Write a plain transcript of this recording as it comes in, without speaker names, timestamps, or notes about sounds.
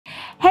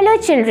Hello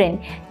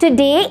children,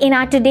 today in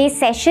our today's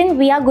session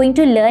we are going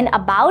to learn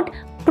about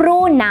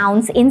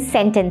pronouns in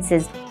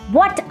sentences.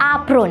 What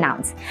are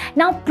pronouns?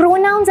 Now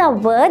pronouns are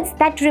words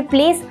that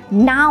replace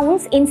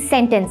nouns in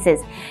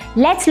sentences.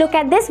 Let's look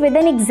at this with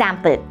an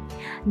example.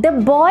 The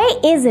boy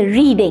is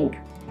reading.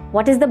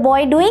 What is the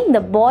boy doing?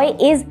 The boy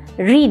is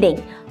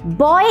reading.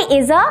 Boy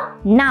is a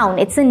noun,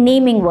 it's a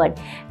naming word.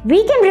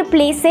 We can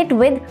replace it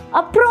with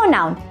a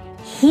pronoun.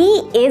 He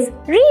is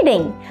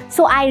reading.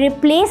 So I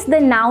replace the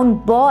noun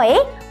boy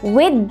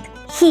with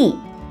he.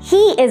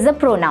 He is a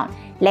pronoun.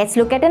 Let's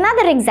look at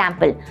another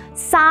example.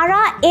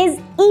 Sarah is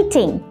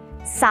eating.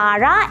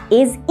 Sarah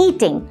is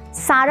eating.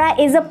 Sarah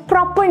is a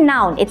proper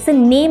noun. It's a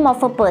name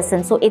of a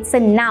person. So it's a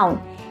noun.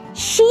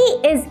 She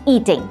is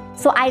eating.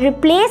 So I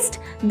replaced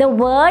the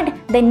word,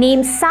 the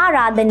name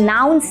Sarah, the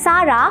noun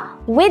Sarah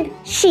with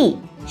she.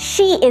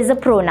 She is a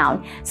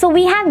pronoun. So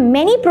we have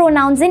many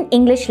pronouns in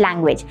English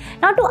language.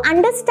 Now to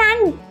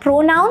understand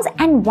pronouns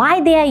and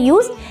why they are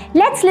used,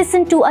 let's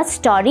listen to a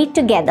story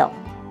together.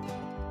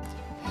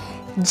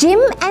 Jim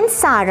and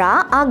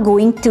Sarah are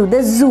going to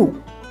the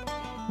zoo.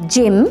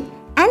 Jim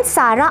and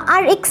Sarah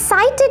are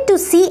excited to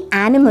see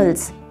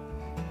animals.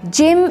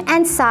 Jim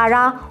and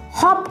Sarah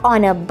hop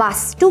on a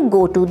bus to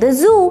go to the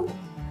zoo.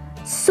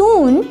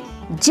 Soon,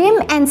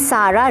 Jim and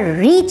Sarah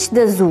reach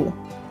the zoo.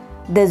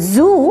 The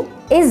zoo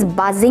is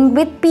buzzing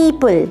with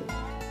people.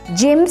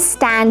 Jim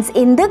stands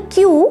in the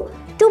queue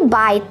to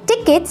buy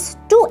tickets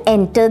to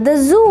enter the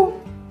zoo.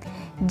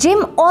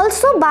 Jim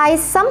also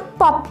buys some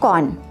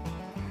popcorn.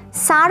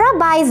 Sarah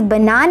buys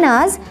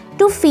bananas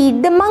to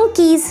feed the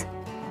monkeys.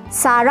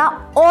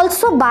 Sarah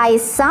also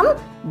buys some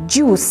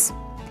juice.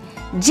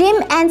 Jim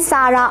and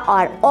Sarah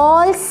are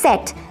all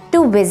set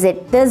to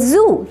visit the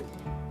zoo.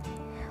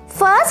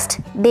 First,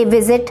 they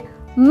visit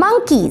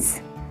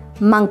monkeys.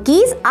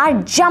 Monkeys are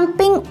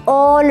jumping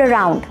all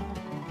around.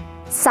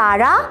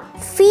 Sarah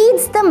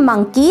feeds the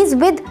monkeys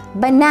with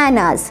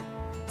bananas.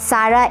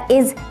 Sarah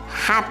is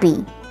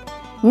happy.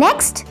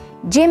 Next,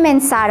 Jim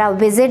and Sarah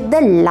visit the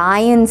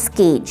lion's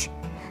cage.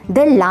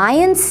 The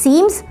lion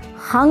seems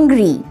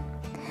hungry.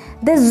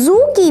 The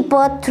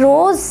zookeeper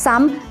throws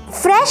some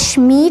fresh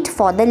meat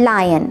for the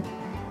lion.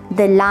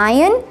 The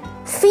lion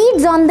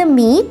feeds on the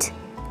meat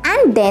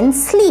and then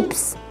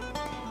sleeps.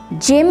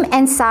 Jim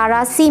and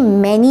Sarah see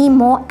many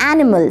more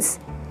animals.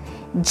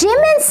 Jim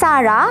and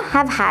Sarah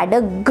have had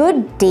a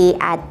good day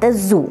at the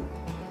zoo.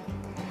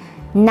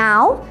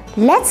 Now,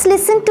 let's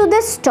listen to the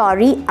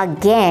story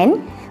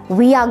again.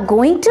 We are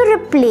going to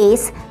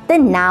replace the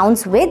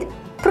nouns with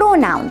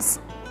pronouns.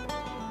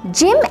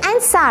 Jim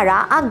and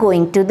Sarah are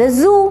going to the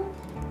zoo.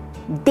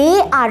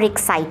 They are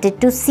excited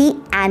to see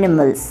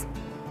animals.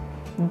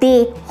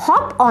 They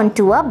hop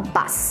onto a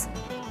bus.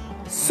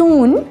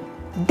 Soon,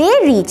 they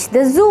reach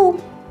the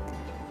zoo.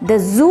 The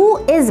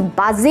zoo is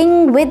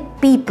buzzing with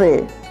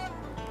people.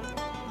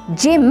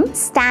 Jim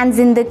stands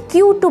in the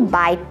queue to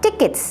buy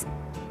tickets.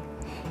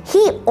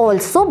 He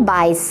also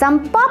buys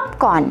some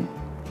popcorn.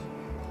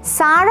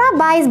 Sarah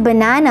buys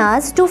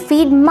bananas to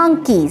feed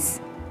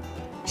monkeys.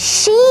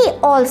 She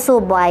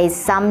also buys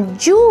some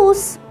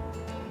juice.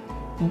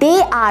 They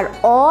are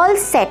all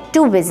set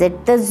to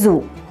visit the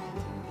zoo.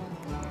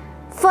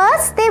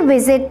 First, they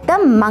visit the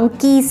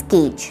monkey's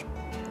cage.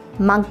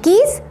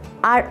 Monkeys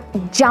are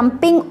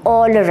jumping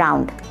all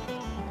around.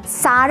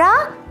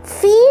 Sarah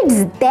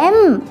feeds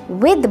them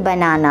with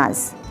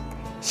bananas.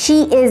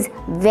 She is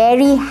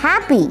very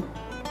happy.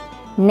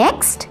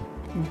 Next,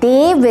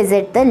 they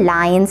visit the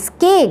lion's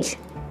cage.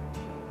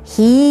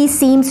 He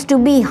seems to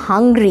be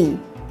hungry.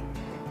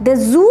 The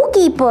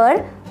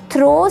zookeeper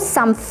throws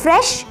some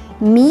fresh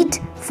meat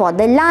for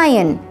the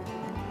lion.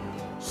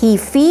 He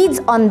feeds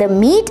on the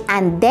meat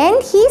and then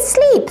he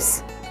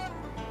sleeps.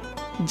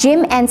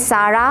 Jim and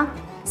Sarah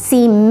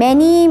see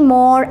many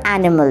more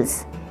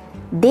animals.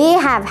 They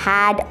have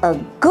had a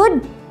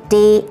good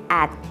day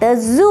at the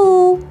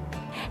zoo.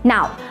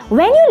 Now,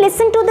 when you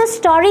listen to the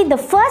story the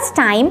first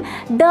time,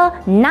 the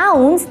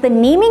nouns, the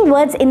naming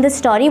words in the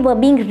story were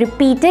being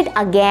repeated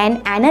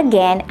again and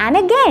again and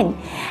again.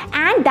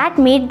 And that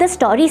made the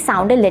story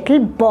sound a little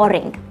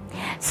boring.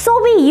 So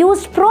we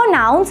used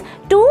pronouns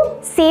to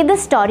say the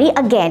story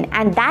again,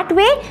 and that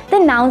way the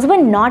nouns were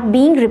not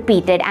being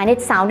repeated and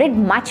it sounded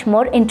much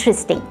more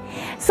interesting.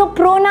 So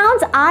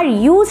pronouns are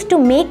used to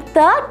make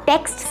the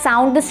text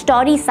sound, the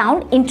story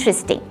sound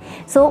interesting.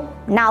 So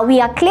now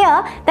we are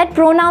clear that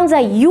pronouns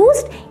are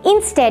used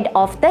instead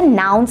of the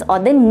nouns or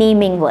the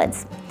naming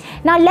words.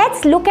 Now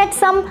let's look at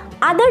some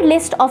other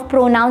list of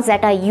pronouns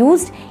that are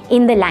used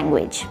in the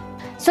language.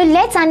 So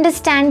let's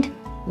understand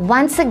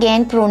once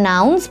again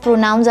pronouns.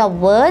 Pronouns are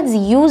words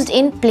used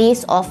in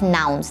place of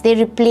nouns.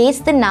 They replace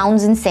the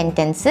nouns in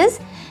sentences.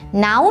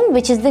 Noun,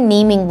 which is the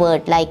naming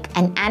word, like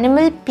an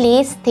animal,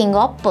 place, thing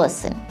or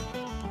person.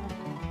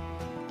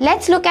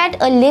 Let's look at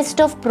a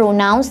list of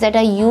pronouns that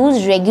are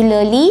used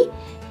regularly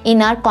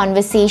in our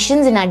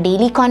conversations, in our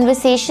daily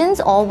conversations,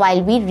 or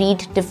while we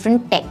read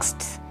different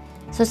texts.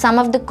 So some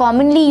of the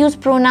commonly used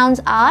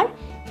pronouns are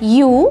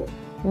you,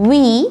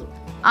 we,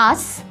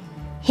 us,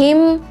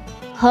 him,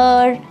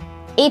 her,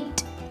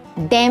 it,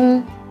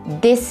 them,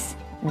 this,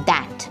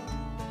 that.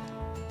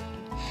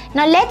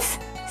 Now let's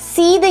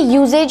see the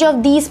usage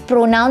of these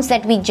pronouns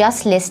that we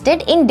just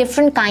listed in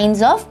different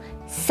kinds of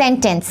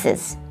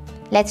sentences.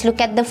 Let's look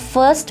at the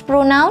first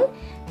pronoun,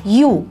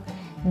 you.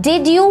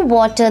 Did you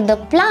water the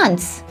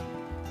plants?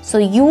 So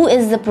you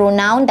is the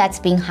pronoun that's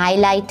being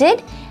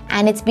highlighted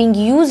and it's being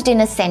used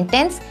in a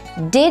sentence.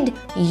 Did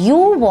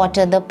you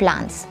water the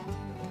plants?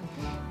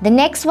 The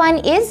next one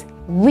is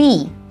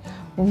we.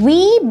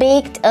 We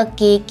baked a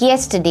cake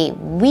yesterday.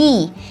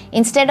 We.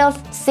 Instead of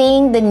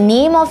saying the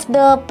name of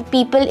the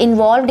people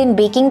involved in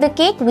baking the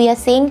cake, we are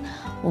saying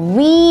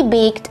we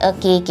baked a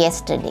cake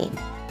yesterday.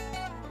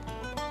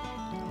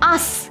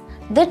 Us.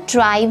 The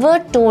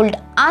driver told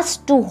us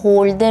to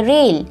hold the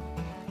rail.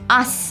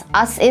 Us.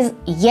 Us is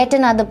yet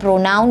another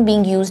pronoun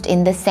being used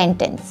in the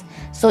sentence.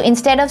 So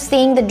instead of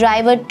saying the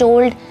driver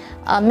told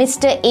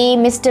Mr. A,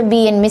 Mr.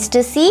 B and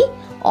Mr. C,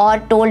 or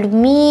told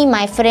me,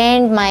 my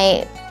friend,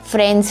 my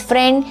friend's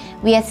friend,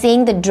 we are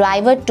saying the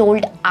driver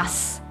told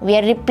us. We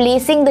are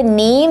replacing the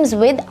names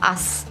with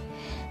us.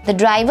 The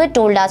driver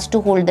told us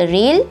to hold the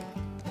rail.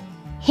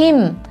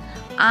 Him.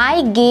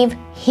 I gave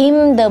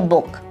him the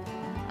book.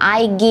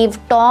 I gave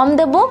Tom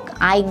the book.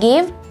 I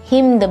gave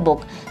him the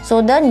book.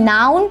 So the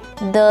noun,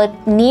 the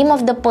name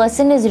of the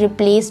person is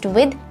replaced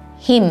with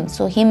him.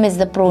 So him is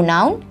the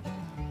pronoun.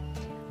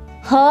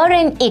 Her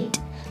and it.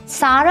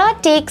 Sarah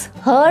takes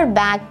her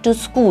bag to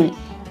school.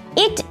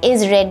 It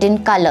is red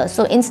in color.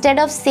 So instead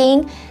of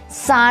saying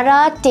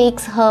Sarah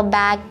takes her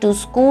bag to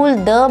school,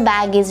 the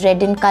bag is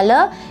red in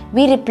color,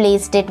 we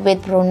replaced it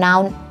with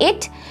pronoun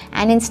it.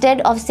 And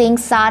instead of saying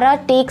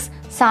Sarah takes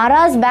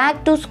Sarah's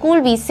bag to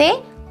school, we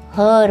say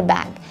her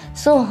bag.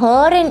 So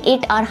her and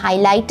it are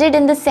highlighted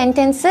in the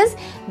sentences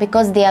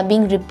because they are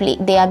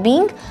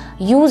being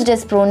used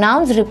as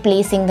pronouns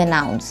replacing the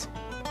nouns.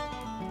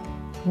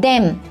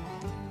 Them.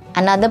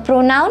 Another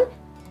pronoun.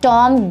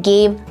 Tom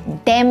gave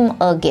them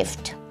a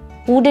gift.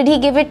 Who did he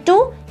give it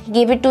to? He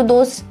gave it to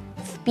those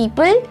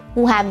people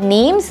who have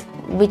names,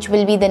 which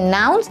will be the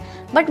nouns,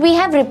 but we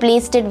have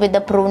replaced it with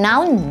the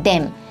pronoun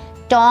them.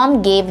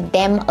 Tom gave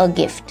them a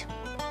gift.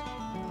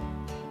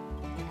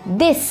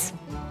 This.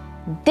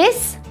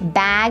 This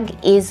bag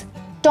is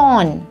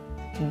torn.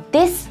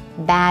 This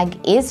bag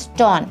is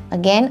torn.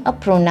 Again, a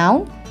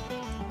pronoun.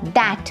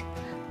 That.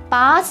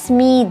 Pass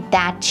me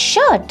that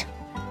shirt.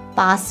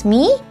 Pass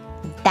me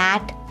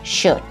that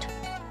shirt.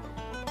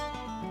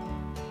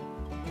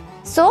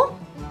 So,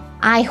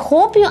 I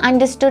hope you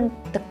understood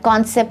the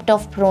concept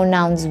of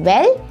pronouns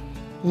well.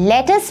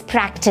 Let us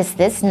practice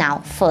this now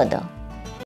further.